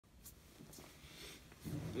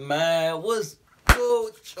Man, what's good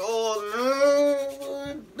with y'all, man? What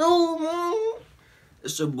it do, man?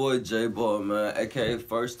 It's your boy J Ball, man, aka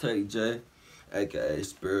First Take J, aka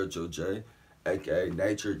Spiritual J, aka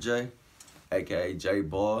Nature J, aka J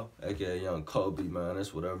Ball, aka Young Kobe, man.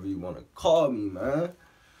 That's whatever you want to call me, man.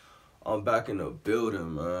 I'm back in the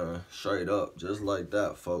building, man. Straight up, just like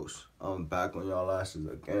that, folks. I'm back on y'all asses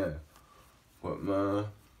again. But, man,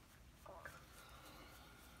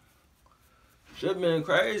 shit been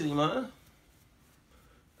crazy, man.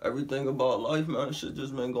 Everything about life, man, shit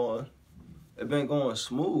just been going, it been going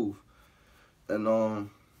smooth. And,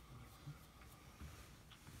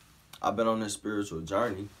 I've been on this spiritual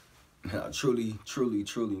journey. And I truly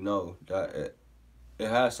know that it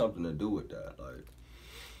has something to do with that. Like,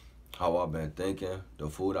 how I've been thinking, the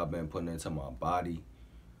food I've been putting into my body.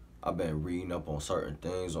 I've been reading up on certain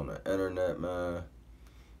things on the internet, man.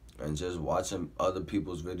 And just watching other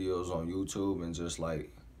people's videos on YouTube and just,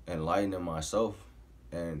 like, enlightening myself.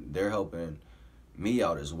 And they're helping me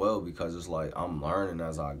out as well because it's like I'm learning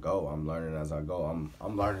as I go. I'm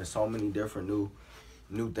learning so many different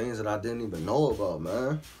new things that I didn't even know about,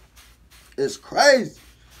 man. It's crazy.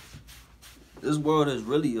 This world is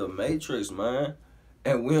really a matrix, man.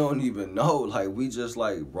 And we don't even know. Like, we just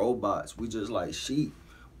like robots. We just like sheep.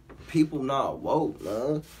 People not woke,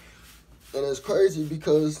 man. And it's crazy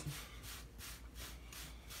because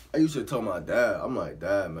I used to tell my dad, I'm like,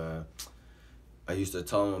 Dad, man. I used to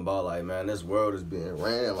tell him about, like, man, this world is being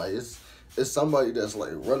ran. Like, it's somebody that's,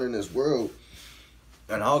 like, running this world.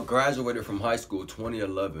 And I graduated from high school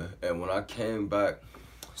 2011. And when I came back,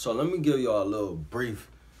 so let me give y'all a little brief,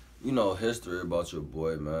 history about your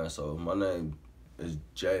boy, man. So my name is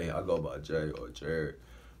Jay. I go by Jay or Jared.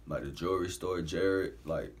 Like, the jewelry store, Jared.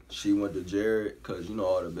 Like, she went to Jared because,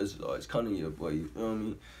 all the bitches always come to your boy, you feel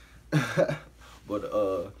me?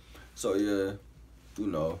 But, so, yeah,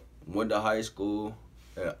 went to high school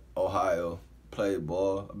in Ohio, played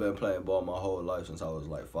ball. I've been playing ball my whole life since I was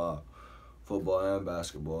like 5, football and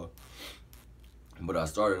basketball. But I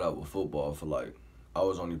started out with football for like, I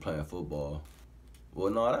was only playing football.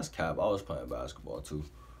 Well, no, that's cap. I was playing basketball too.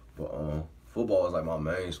 But football was like my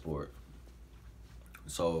main sport.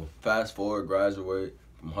 So fast forward, graduate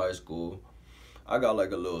from high school. I got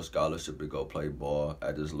like a little scholarship to go play ball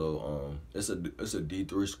at this little it's a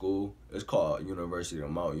D3 school. It's called University of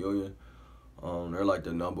Mount Union. They're like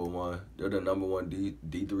the number one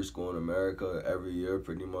D3 school in America every year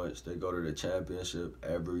pretty much. They go to the championship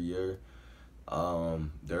every year.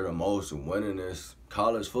 They're the most winningest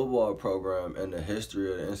college football program in the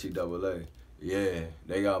history of the NCAA. Yeah,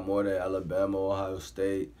 they got more than Alabama, Ohio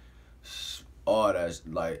State, all that's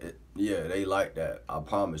like, yeah, they like that, I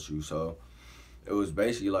promise you. So it was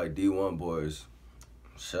basically like D1 boys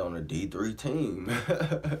on a D3 team.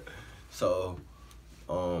 So,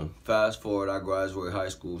 fast forward, I graduated high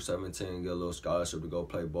school, 17, get a little scholarship to go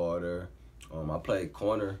play ball there. I played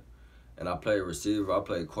corner, and I played receiver. I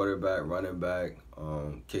played quarterback, running back,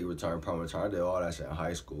 kick return, punt return. I did all that shit in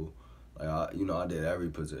high school. Like, I did every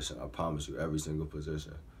position. I promise you, every single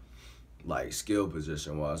position. Like, skill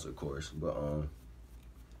position-wise, of course. But,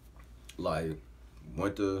 like,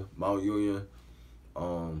 went to Mount Union.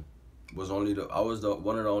 I was one of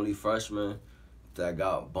the only freshmen that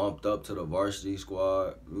got bumped up to the varsity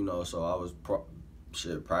squad, so I was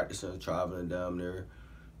practicing, traveling down there.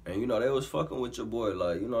 And, they was fucking with your boy.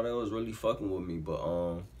 Like, they was really fucking with me. But,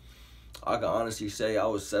 I can honestly say I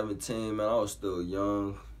was 17, man. I was still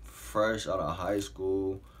young, fresh out of high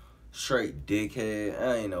school, straight dickhead.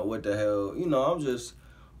 I ain't know what the hell. I'm just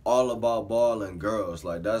all about ball and girls.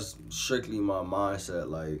 Like, that's strictly my mindset.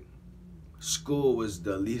 Like, school was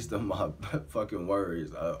the least of my fucking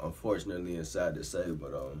worries, unfortunately and sad to say.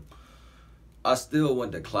 But I still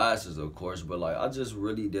went to classes, of course, but like I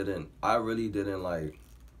really didn't like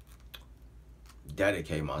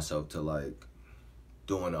dedicate myself to like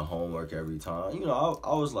doing the homework every time.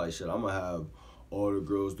 I was like, shit, I'm gonna have all the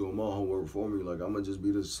girls doing my homework for me. Like, I'm gonna just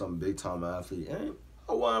be some big time athlete. And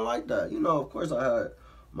I wasn't like that. Of course I had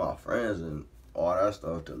my friends and all that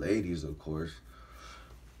stuff, the ladies, of course.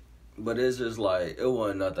 But it's just like, it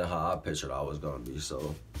wasn't nothing how I pictured I was going to be.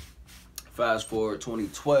 So, fast forward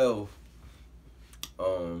 2012,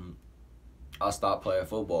 I stopped playing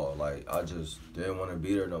football. Like, I just didn't want to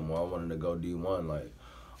be there no more. I wanted to go D1. Like,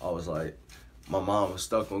 I was like, my mom was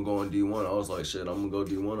stuck on going D1. I was like, shit, I'm going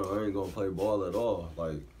to go D1 or I ain't going to play ball at all.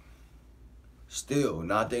 Like, still,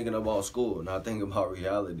 not thinking about school, not thinking about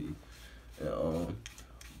reality.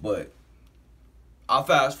 But I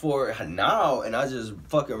fast forward now, and I just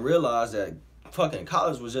fucking realized that fucking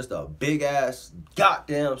college was just a big-ass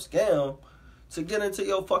goddamn scam to get into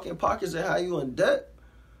your fucking pockets and have you in debt.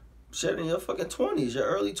 shit in your fucking 20s, your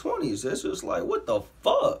early 20s. It's just like, what the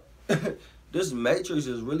fuck? This matrix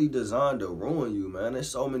is really designed to ruin you, man. There's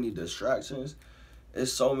so many distractions.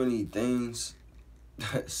 There's so many things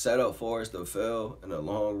set up for us to fail in the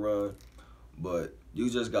long run. But you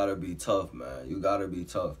just gotta be tough, man. You gotta be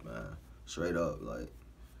tough, man. Straight up, like,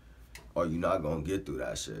 or you're not gonna get through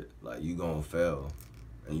that shit. Like, you gonna fail,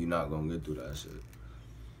 and you're not gonna get through that shit.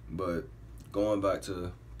 But going back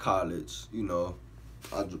to college, you know,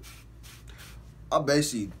 I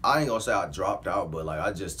basically, I ain't gonna say I dropped out, but, like,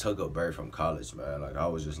 I just took a break from college, man. Like, I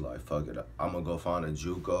was just like, fuck it, I'm gonna go find a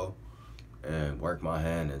JUCO and work my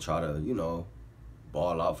hand and try to, you know,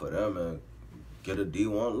 ball out for them and get a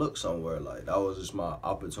D1 look somewhere. Like, that was just my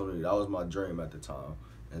opportunity. That was my dream at the time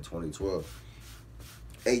in 2012.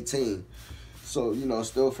 18. So, you know,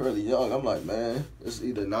 still fairly young. I'm like, man, it's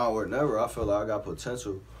either now or never. I feel like I got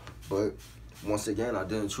potential. But once again, I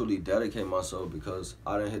didn't truly dedicate myself because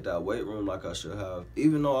I didn't hit that weight room like I should have.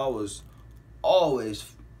 Even though I was always,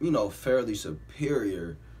 you know, fairly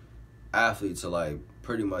superior athlete to, like,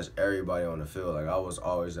 pretty much everybody on the field. Like, I was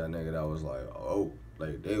always that nigga that was like, oh,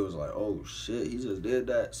 like, they was like, oh, shit, he just did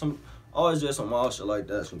that. Always did some wild shit like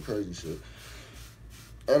that, some crazy shit.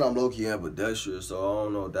 And I'm low-key ambidextrous, so I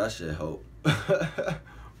don't know if that shit help.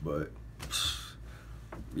 But,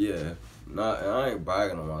 yeah. And I ain't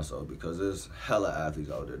bragging on myself because there's hella athletes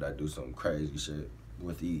out there that do some crazy shit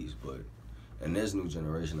with ease. But in this new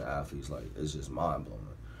generation of athletes, like, it's just mind-blowing.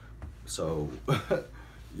 So,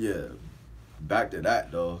 yeah. Back to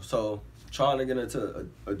that, though. So, trying to get into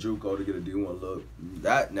a JUCO to get a D1 look,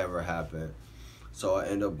 that never happened. So, I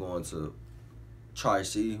ended up going to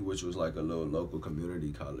Tri-C, which was like a little local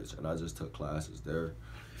community college, and I just took classes there.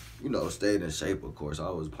 You know, stayed in shape, of course.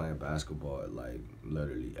 I was playing basketball, like,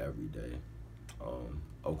 literally every day.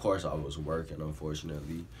 Of course, I was working,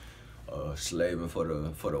 unfortunately, slaving for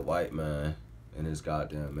the white man in his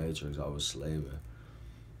goddamn matrix. I was slaving.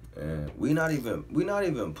 And we not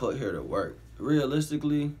even put here to work.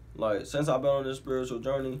 Realistically, like, since I've been on this spiritual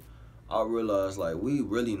journey, I realized, like, we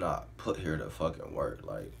really not put here to fucking work.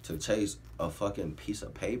 Like, to chase a fucking piece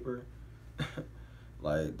of paper.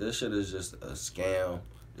 Like, this shit is just a scam.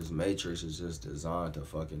 This matrix is just designed to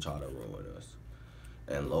fucking try to ruin us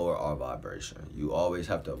and lower our vibration. You always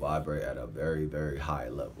have to vibrate at a very, very high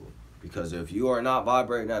level. Because if you are not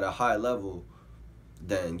vibrating at a high level,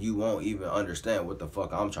 then you won't even understand what the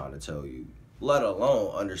fuck I'm trying to tell you. Let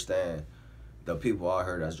alone understand the people out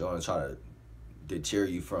here that's going to try to deter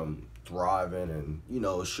you from thriving and, you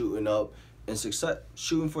know, shooting up and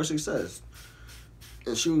shooting for success.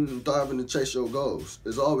 And shooting and thriving to chase your goals.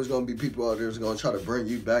 There's always going to be people out there that's going to try to bring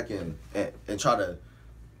you back in and try to,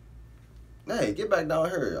 hey, get back down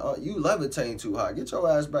here. You levitating too high. Get your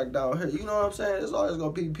ass back down here. You know what I'm saying? There's always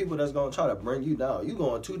going to be people that's going to try to bring you down. You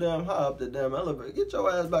going too damn high up the damn elevator. Get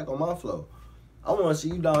your ass back on my floor. I want to see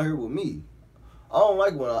you down here with me. I don't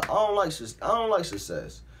like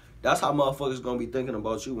success. That's how motherfuckers going to be thinking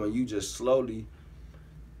about you when you just slowly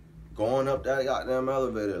going up that goddamn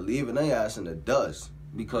elevator, leaving their ass in the dust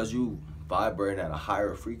because you vibrating at a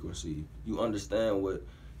higher frequency. You understand what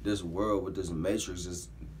this world, what this matrix is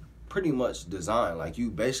pretty much designed. Like, you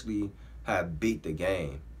basically have beat the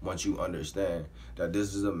game once you understand that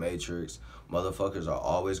this is a matrix. Motherfuckers are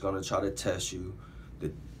always going to try to test you.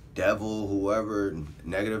 The devil, whoever,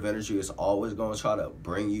 negative energy is always going to try to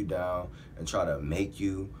bring you down and try to make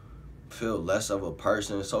you feel less of a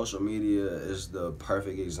person. Social media is the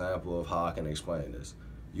perfect example of how I can explain this.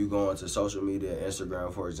 You go into social media,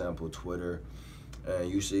 Instagram, for example, Twitter,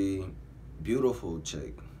 and you see beautiful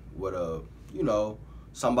chick with a, you know,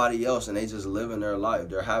 somebody else, and they just living their life.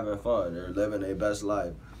 They're having fun. They're living their best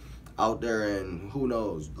life out there in, who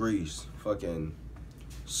knows, Greece, fucking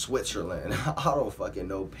Switzerland. I don't fucking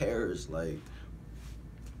know, Paris, like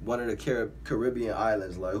one of the Caribbean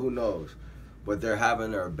islands, like, who knows? But they're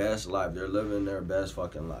having their best life. They're living their best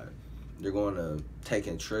fucking life. They're going to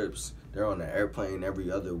taking trips. They're on the airplane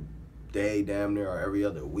every other day, damn near, or every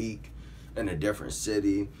other week in a different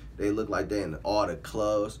city. They look like they in all the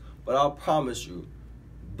clubs. But I'll promise you,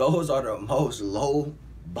 those are the most low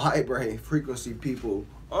vibrating frequency people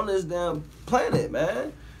on this damn planet,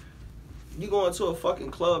 man. You go into a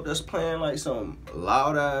fucking club that's playing like some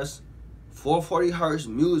loud ass 440 hertz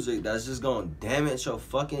music that's just gonna damage your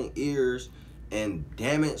fucking ears and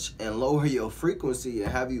damage and lower your frequency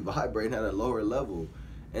and have you vibrating at a lower level.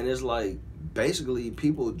 And it's like basically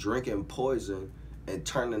people drinking poison and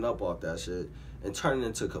turning up off that shit and turning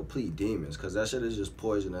into complete demons, because that shit is just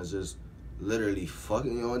poison that's just literally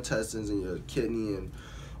fucking your intestines and your kidney and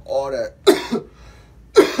all that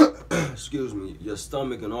excuse me, your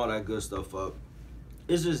stomach and all that good stuff up.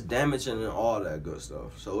 it's just damaging and all that good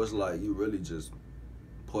stuff. So it's like you really just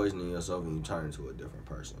poisoning yourself and you turn into a different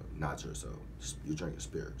person, not yourself. You're drinking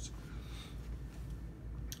spirits.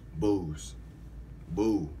 Booze.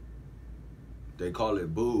 Boo. They call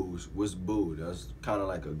it booze. What's boo? That's kind of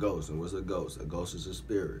like a ghost. And what's a ghost? A ghost is a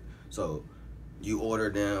spirit. So you order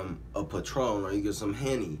them a Patron or you get some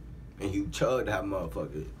Henny and you chug that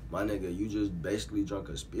motherfucker. My nigga, you just basically drunk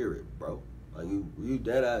a spirit, bro. Like you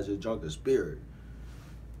dead ass just drunk a spirit.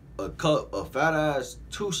 A fat ass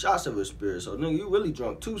 2 shots of a spirit. So nigga, you really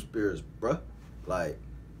drunk 2 spirits, bruh. Like,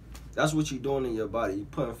 that's what you doing in your body. You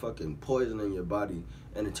putting fucking poison in your body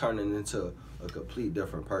and it turning into a complete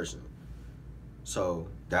different person. So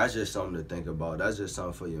that's just something to think about. That's just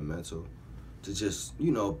something for your mental to just,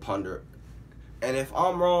 you know, ponder. And if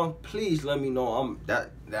I'm wrong, please let me know I'm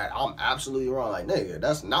absolutely wrong. Like, nigga,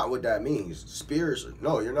 that's not what that means. Spirits,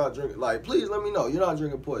 no, you're not drinking. Like, please let me know you're not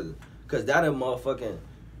drinking poison. Because that'll motherfucking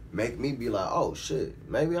make me be like, oh, shit,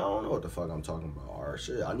 maybe I don't know what the fuck I'm talking about. Or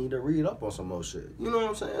shit, I need to read up on some more shit. You know what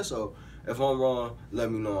I'm saying? So if I'm wrong,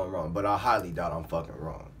 let me know I'm wrong. But I highly doubt I'm fucking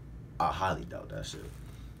wrong. I highly doubt that shit.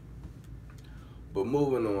 But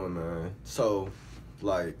moving on, man. So,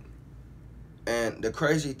 like, and the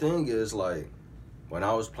crazy thing is, like, when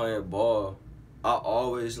I was playing ball, I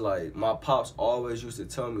always, like, my pops always used to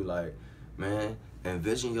tell me, like, man,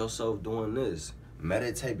 envision yourself doing this.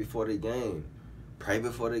 Meditate before the game. Pray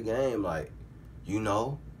before the game. Like, you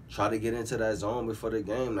know, try to get into that zone before the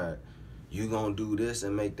game that you gonna do this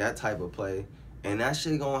and make that type of play. And that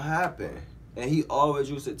shit gonna happen. And he always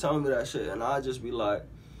used to tell me that shit. And I'd just be like,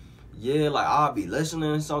 yeah, like, I'll be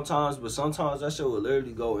listening sometimes, but sometimes that shit would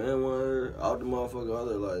literally go in one ear, out the motherfucker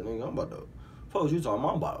other. Like, nigga, I'm about to, folks, you talking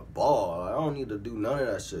about, I'm about to ball. Like, I don't need to do none of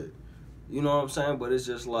that shit. You know what I'm saying? But it's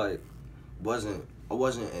just like, I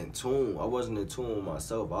wasn't in tune. I wasn't in tune with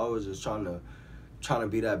myself. I was just trying to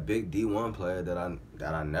be that big D1 player that I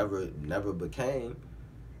never became.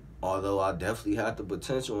 Although I definitely had the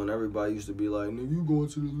potential, and everybody used to be like, nigga, you going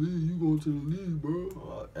to the league,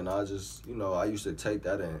 bro. And I just, you know, I used to take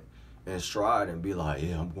that in stride and be like,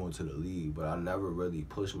 yeah, I'm going to the league. But I never really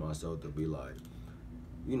pushed myself to be like,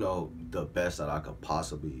 you know, the best that I could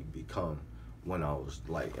possibly become when I was,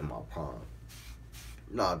 like, in my prime.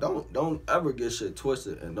 Nah, don't ever get shit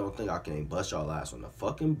twisted and don't think I can't bust y'all ass on the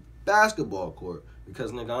fucking basketball court.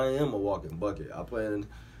 Because, nigga, I am a walking bucket. I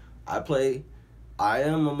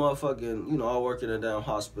am a motherfucking, you know, I work in a damn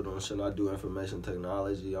hospital and shit. I do information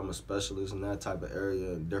technology. I'm a specialist in that type of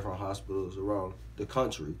area in different hospitals around the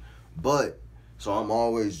country. But, so I'm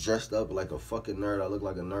always dressed up like a fucking nerd. I look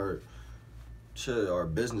like a nerd. Shit, or a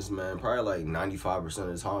businessman, probably like 95%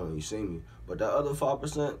 of the time when you see me. But that other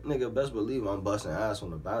 5%, nigga, best believe I'm busting ass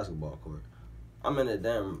on the basketball court. I'm in a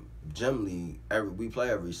damn gym league. We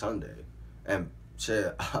play every Sunday. And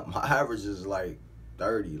shit, my average is like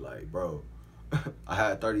 30, like, bro. I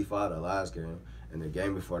had 35 the last game, and the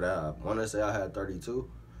game before that, I want to say I had 32.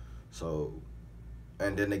 So,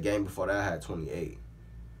 and then the game before that, I had 28.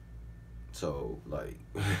 So, like,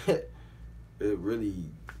 it really,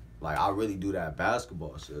 like, I really do that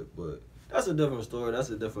basketball shit. But that's a different story.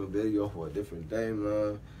 That's a different video for a different day,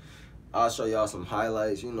 man. I'll show y'all some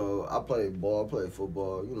highlights. You know, I played ball, played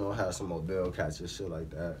football. You know, I had some Odell catches, shit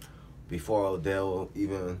like that. Before Odell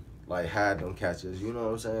even, like, had them catches, you know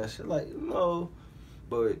what I'm saying? Shit like, you know,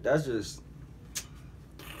 but that's just,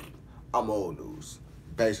 I'm old news,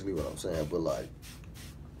 basically what I'm saying. But, like,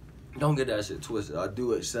 don't get that shit twisted. I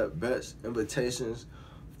do accept bets, invitations,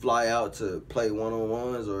 fly out to play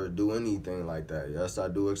one-on-ones or do anything like that. Yes, I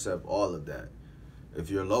do accept all of that. If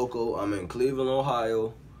you're local, I'm in Cleveland,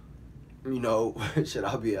 Ohio. You know, shit,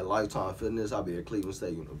 I'll be at Lifetime Fitness. I'll be at Cleveland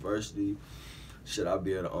State University. Shit, I'll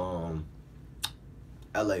be at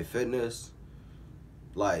LA Fitness.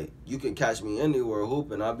 Like, you can catch me anywhere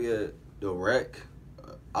hooping. I'll be at the rec.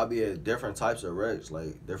 I'll be at different types of recs,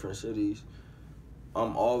 like different cities.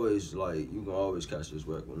 I'm always, like, you can always catch this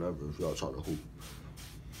rec whenever if y'all trying to hoop.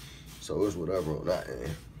 So it's whatever on that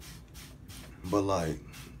end. But, like,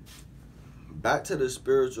 back to the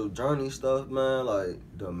spiritual journey stuff, man. Like,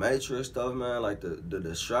 the Matrix stuff, man. Like, the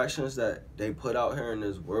distractions that they put out here in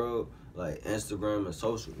this world, like Instagram and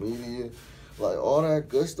social media. Like, all that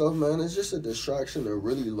good stuff, man, it's just a distraction to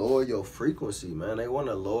really lower your frequency, man. They want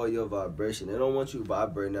to lower your vibration. They don't want you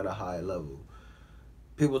vibrating at a high level.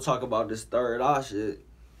 People talk about this third eye shit,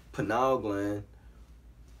 pineal gland.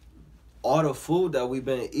 All the food that we've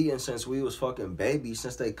been eating since we was fucking babies,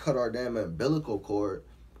 since they cut our damn umbilical cord.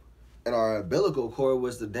 And our umbilical cord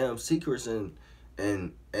was the damn secrets and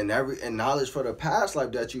knowledge for the past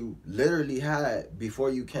life that you literally had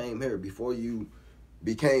before you came here, before you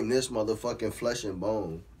became this motherfucking flesh and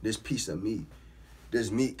bone, this piece of meat, this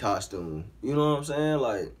meat costume. You know what I'm saying?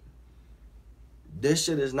 Like, this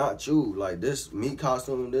shit is not you. Like, this meat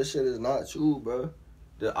costume, this shit is not you, bro.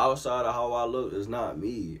 The outside of how I look is not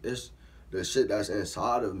me. It's the shit that's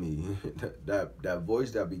inside of me. that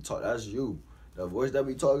voice that be talking, that's you. That voice that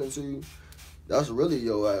be talking to you, that's really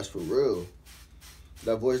your ass for real.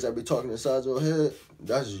 That voice that be talking inside your head,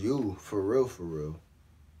 that's you for real, for real.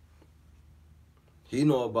 He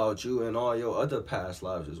know about you and all your other past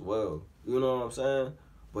lives as well. You know what I'm saying?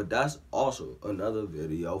 But that's also another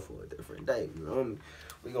video for a different day. You know what I mean?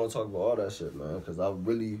 We gonna talk about all that shit, man. Because I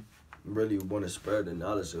really want to spread the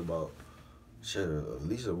knowledge about shit, at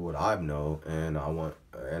least of what I know. And I want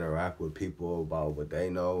to interact with people about what they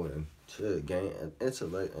know and shit, gain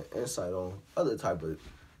intellect and insight on other type of,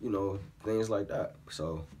 you know, things like that.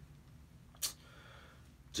 So,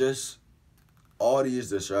 just all these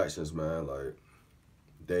distractions, man, like,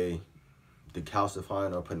 they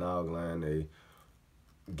decalcifying our pineal gland, they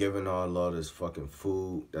giving our all this fucking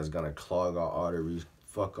food that's gonna clog our arteries,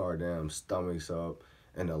 fuck our damn stomachs up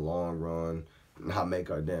in the long run, not make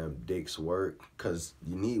our damn dicks work, because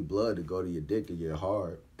you need blood to go to your dick to get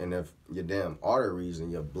hard. And if your damn arteries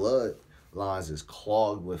and your blood lines is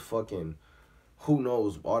clogged with fucking, who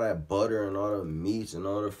knows, all that butter and all the meats and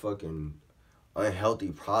all the fucking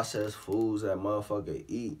unhealthy processed foods that motherfucker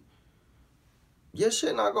eat, your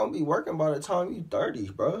shit not gonna be working by the time you 30,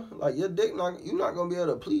 bro. Like, your dick you not gonna be able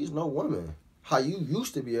to please no woman how you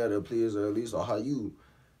used to be able to please her, at least, or how you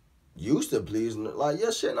used to please. Like,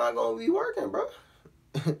 your shit not gonna be working, bro.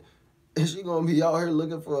 And she gonna be out here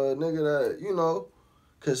looking for a nigga that, you know,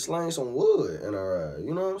 could slang some wood in her ass.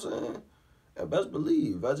 You know what I'm saying? And best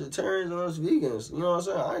believe, vegetarians and us vegans, you know what I'm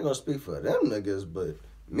saying? I ain't gonna speak for them niggas, but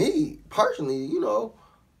me, personally, you know,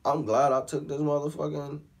 I'm glad I took this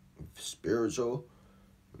motherfucking spiritual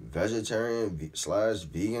vegetarian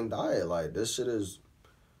 / vegan diet. Like, this shit is,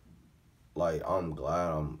 like, I'm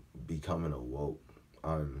glad I'm becoming awoke.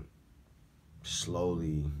 I'm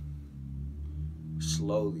slowly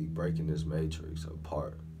breaking this matrix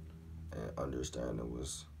apart and understanding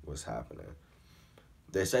what's happening.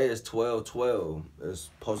 They say it's 12/12. It's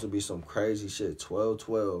supposed to be some crazy shit.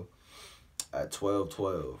 12/12 at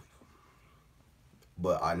 12/12.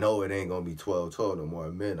 But I know it ain't gonna be 12/12 no more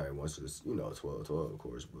at midnight once it's, you know, 12/12, of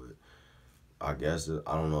course. But I guess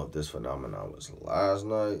I don't know if this phenomenon was last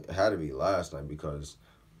night. It had to be last night, because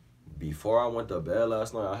before I went to bed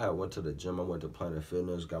last night, I went to the gym. I went to Planet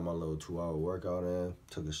Fitness, got my little 2-hour workout in,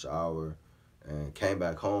 took a shower, and came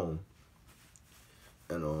back home.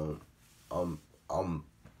 And I'm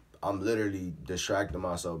literally distracting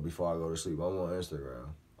myself before I go to sleep. I'm on Instagram.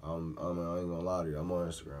 I ain't gonna lie to you. I'm on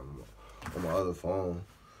Instagram. On my other phone,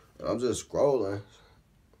 and I'm just scrolling.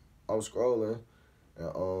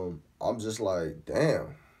 And I'm just like,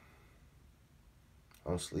 damn,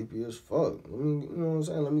 I'm sleepy as fuck. Let me, you know what I'm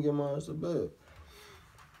saying? Let me get my ass to bed.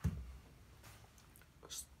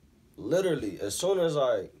 Literally, as soon as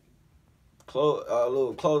I close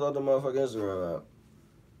out the motherfucking Instagram app,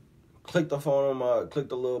 click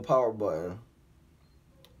the little power button.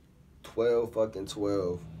 12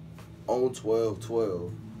 on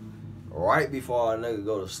 12/12. Right before our nigga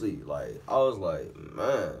go to sleep. Like, I was like,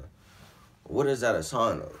 man, what is that a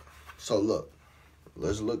sign of? So look,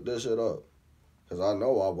 let's look this shit up. Because I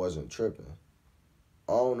know I wasn't tripping.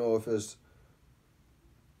 I don't know if it's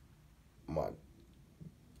I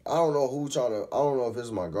don't know if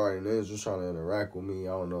it's my guardian angel trying to interact with me.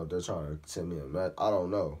 I don't know if they're trying to send me a message. I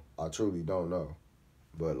don't know. I truly don't know.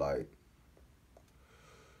 But, like,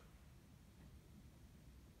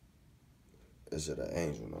 is it an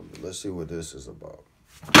angel number? Let's see what this is about.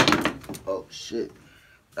 Oh, shit.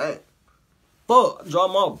 Dang. Fuck. I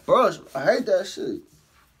dropped my brush. I hate that shit.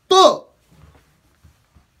 Fuck.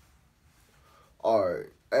 Alright.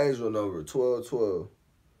 Angel number 1212.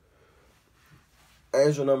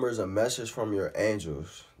 Angel number is a message from your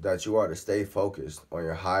angels that you are to stay focused on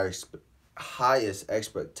your highest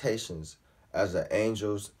expectations as the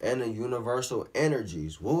angels and the universal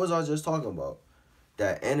energies. What was I just talking about?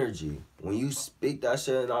 That energy. When you speak that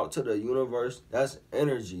shit out to the universe, that's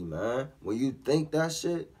energy, man. When you think that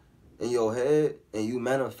shit in your head and you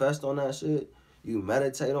manifest on that shit, you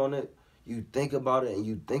meditate on it, you think about it and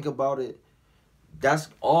you think about it, that's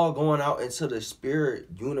all going out into the spirit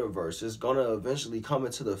universe. It's going to eventually come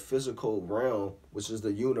into the physical realm, which is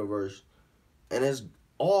the universe. And it's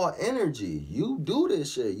all energy. You do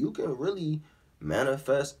this shit. You can really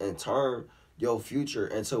manifest and turn your future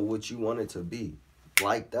into what you want it to be.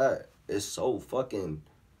 Like that. It's so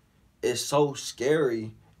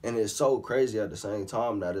scary and it's so crazy at the same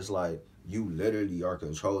time that it's like, You literally are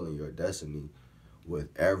controlling your destiny with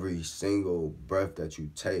every single breath that you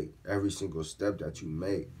take, every single step that you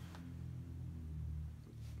make.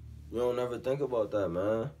 You don't ever think about that,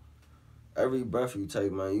 man. Every breath you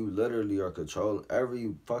take, man, you literally are controlling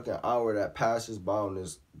every fucking hour that passes by on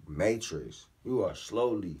this matrix. You are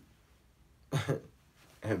slowly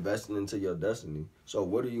investing into your destiny. So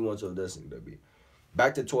what do you want your destiny to be?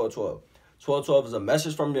 Back to 1212. 1212 is a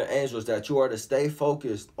message from your angels that you are to stay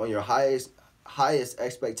focused on your highest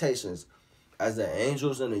expectations as the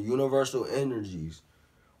angels and the universal energies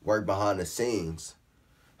work behind the scenes,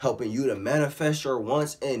 helping you to manifest your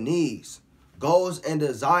wants and needs, goals and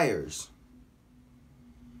desires.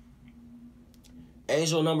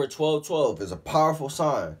 Angel number 1212 is a powerful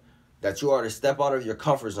sign that you are to step out of your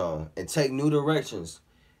comfort zone and take new directions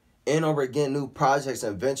and or begin new projects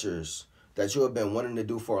and ventures that you have been wanting to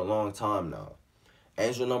do for a long time now.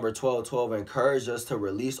 Angel number 1212 encourages us to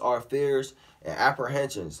release our fears and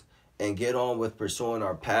apprehensions and get on with pursuing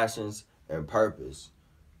our passions and purpose.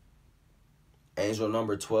 Angel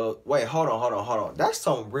number 12. Wait, hold on. That's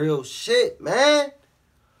some real shit, man.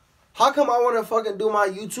 How come I want to fucking do my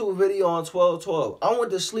YouTube video on 1212? I went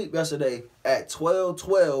to sleep yesterday at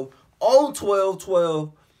 1212 on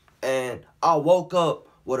 1212 and I woke up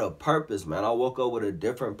with a purpose, man. I woke up with a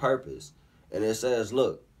different purpose. And it says,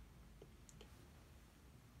 look,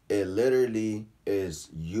 it literally is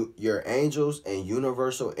your angels and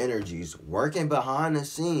universal energies working behind the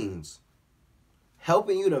scenes,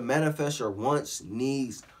 helping you to manifest your wants,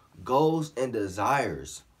 needs, goals, and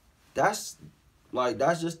desires. That's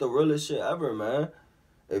just the realest shit ever, man.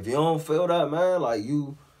 If you don't feel that, man, I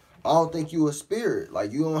don't think you a spirit.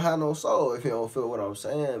 You don't have no soul if you don't feel what I'm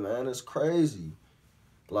saying, man. It's crazy.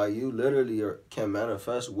 You literally can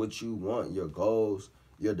manifest what you want, your goals,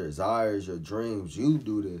 your desires, your dreams. You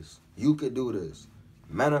do this. You could do this.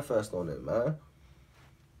 Manifest on it, man.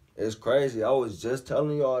 It's crazy. I was just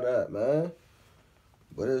telling y'all that, man.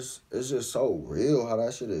 But it's just so real how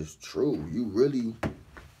that shit is true. You really...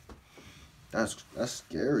 That's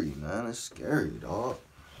scary, man. It's scary, dog.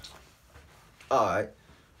 Alright.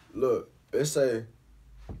 Look, it say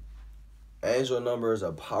angel number is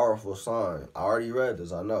a powerful sign. I already read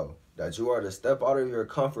this, I know. That you are to step out of your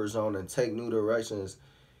comfort zone and take new directions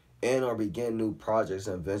and or begin new projects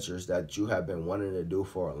and ventures that you have been wanting to do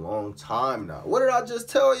for a long time now. What did I just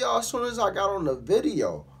tell y'all as soon as I got on the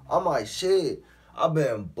video? I'm like, shit, I've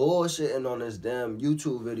been bullshitting on this damn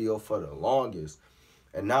YouTube video for the longest.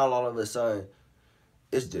 And now all of a sudden,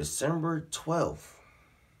 it's December 12th.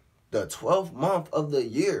 The 12th month of the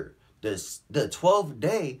year. The 12th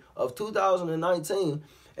day of 2019.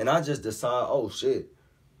 And I just decide, oh shit,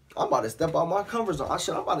 I'm about to step out my comfort zone.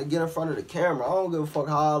 I'm about to get in front of the camera. I don't give a fuck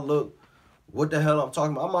how I look, what the hell I'm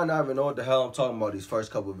talking about. I might not even know what the hell I'm talking about these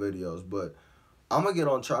first couple videos, but I'm going to get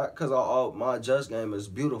on track because my adjust game is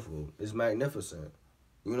beautiful. It's magnificent.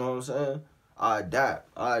 You know what I'm saying? I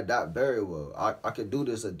adapt very well. I could do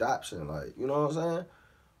this adaptation, you know what I'm saying?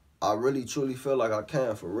 I really, truly feel like I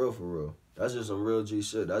can, for real. That's just some real G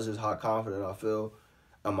shit. That's just how confident I feel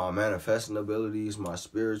in my manifesting abilities, my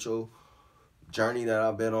spiritual journey that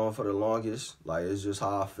I've been on for the longest. It's just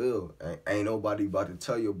how I feel. Ain't nobody about to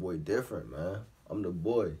tell your boy different, man. I'm the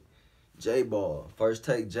boy. J-Ball. First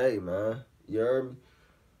take J, man. You heard me?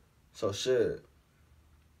 So, shit.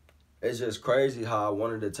 It's just crazy how I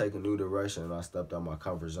wanted to take a new direction and I stepped out my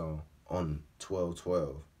comfort zone on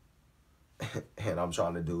 1212. And I'm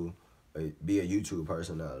trying to be a YouTube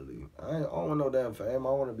personality. I don't want no damn fame. I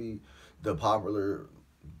want to be the popular,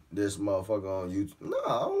 this motherfucker on YouTube. Nah,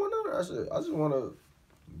 I don't want none of that shit. I just want to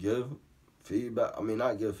give feedback. I mean,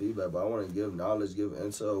 not give feedback, but I want to give knowledge, give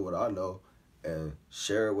intel, what I know, and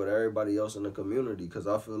share it with everybody else in the community. Because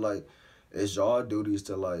I feel like it's y'all duties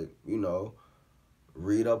to,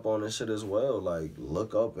 read up on this shit as well.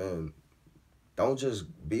 Look up and don't just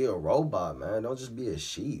be a robot, man. Don't just be a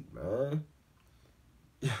sheep, man.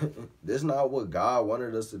 This not what God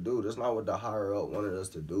wanted us to do. This not what the higher up wanted us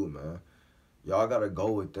to do, man. Y'all gotta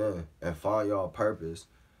go within and find y'all purpose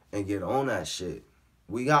and get on that shit.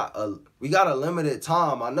 We got a limited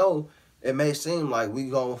time. I know it may seem like we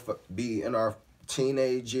gonna be in our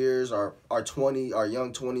teenage years, our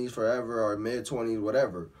young 20s forever, our mid 20s,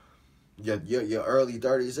 whatever. Your early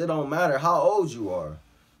 30s. It don't matter how old you are.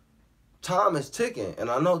 Time is ticking,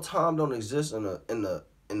 and I know time don't exist in the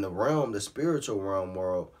realm, the spiritual realm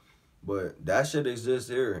world, but that shit exists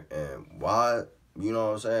here. And why, you know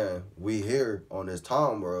what I'm saying, we here on this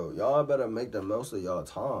time world, y'all better make the most of y'all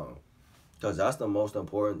time, because that's the most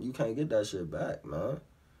important. You can't get that shit back, man.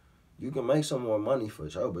 You can make some more money for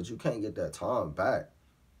sure, but you can't get that time back.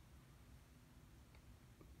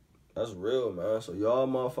 That's real, man. So y'all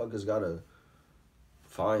motherfuckers gotta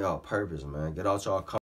find y'all purpose, man. Get out y'all